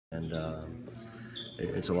And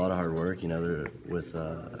it's a lot of hard work. You know, with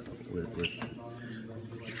the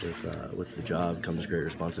job comes great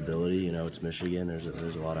responsibility. You know, it's Michigan. There's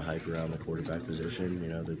a lot of hype around the quarterback position. You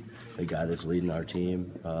know, the guy that's leading our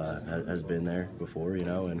team has been there before. You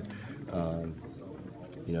know, and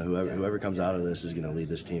you know, whoever comes out of this is going to lead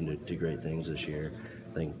this team to great things this year.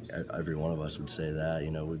 I think every one of us would say that.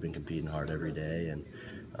 You know, we've been competing hard every day, and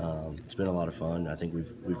it's been a lot of fun. I think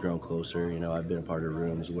we've grown closer. You know, I've been a part of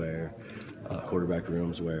rooms where quarterback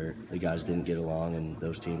rooms where the guys didn't get along and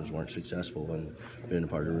those teams weren't successful, and been a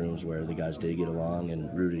part of rooms where the guys did get along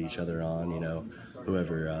and rooted each other on. You know,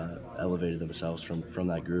 whoever elevated themselves from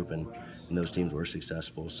that group, and those teams were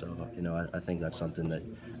successful. So, you know, I think that's something that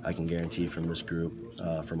I can guarantee from this group,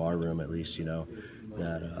 from our room at least, you know,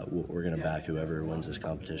 that we're going to back whoever wins this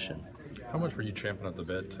competition. How much were you champing at the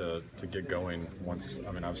bit to get going once?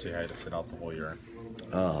 I mean, obviously you had to sit out the whole year.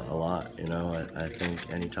 A lot, you know. I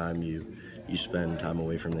think anytime you spend time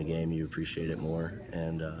away from the game, you appreciate it more.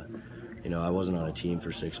 And you know, I wasn't on a team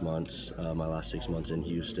for 6 months, my last 6 months in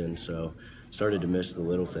Houston, so started to miss the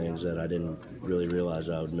little things that I didn't really realize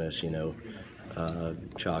I would miss. You know,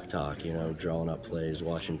 chalk talk, you know, drawing up plays,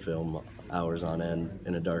 watching film hours on end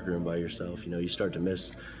in a dark room by yourself. You know, you start to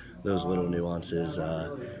miss those little nuances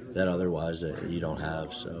that otherwise that you don't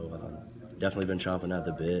have. So definitely been chomping at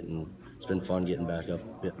the bit, and it's been fun getting back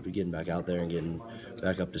out there and getting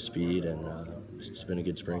back up to speed, and it's been a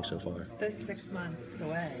good spring so far. Those 6 months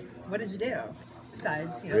away, what did you do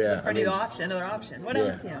besides, you know, Yeah, look for I mean, another option? What yeah.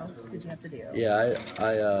 else, you know, did you have to do? Yeah,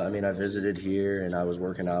 I mean, I visited here and I was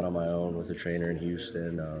working out on my own with a trainer in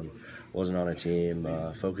Houston. Wasn't on a team.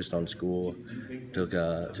 Focused on school. Took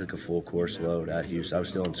a full course load at Houston. I was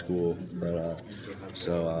still in school, but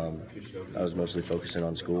so I was mostly focusing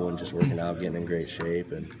on school and just working out, getting in great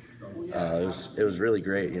shape, and it was really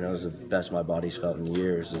great. You know, it was the best my body's felt in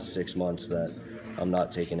years. It's 6 months that I'm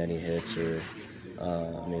not taking any hits, or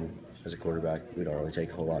I mean, as a quarterback, we don't really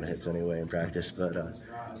take a whole lot of hits anyway in practice, but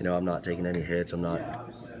you know, I'm not taking any hits. I'm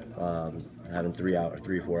not having 3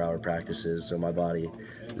 or 4 hour practices, so my body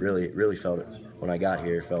really felt it. When I got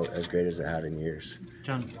here, it felt as great as it had in years.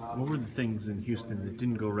 John, what were the things in Houston that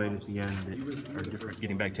didn't go right at the end that are different?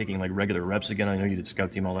 Getting back, taking like regular reps again. I know you did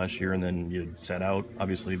scout team all last year, and then you sat out.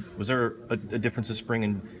 Obviously, was there a difference this spring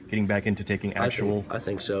in getting back into taking actual? I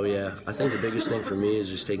think so. Yeah, I think the biggest thing for me is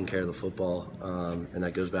just taking care of the football, and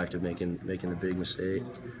that goes back to making the big mistake,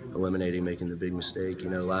 making the big mistake. You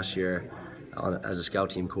know, last year, as a scout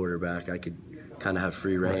team quarterback, I could kind of have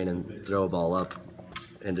free reign and throw a ball up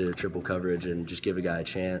into triple coverage and just give a guy a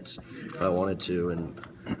chance if I wanted to, and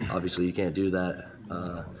obviously you can't do that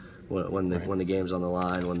when the game's on the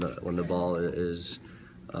line, when the ball is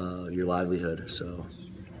your livelihood. So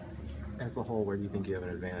as a whole, where do you think you have an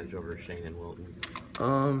advantage over Shane and Wilton?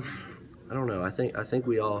 I don't know. I think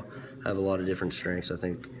we all have a lot of different strengths. I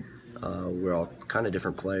think we're all kind of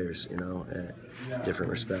different players, you know, in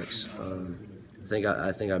different respects.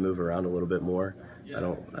 I think I move around a little bit more. I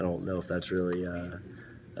don't know if that's really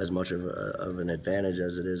as much of an advantage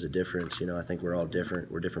as it is a difference. You know, I think we're all different.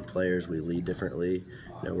 We're different players. We lead differently.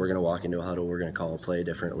 You know, we're going to walk into a huddle. We're going to call a play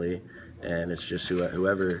differently, and it's just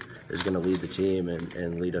whoever is going to lead the team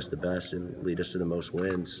and lead us the best and lead us to the most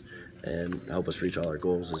wins and help us reach all our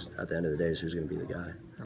goals is, at the end of the day, is who's going to be the guy.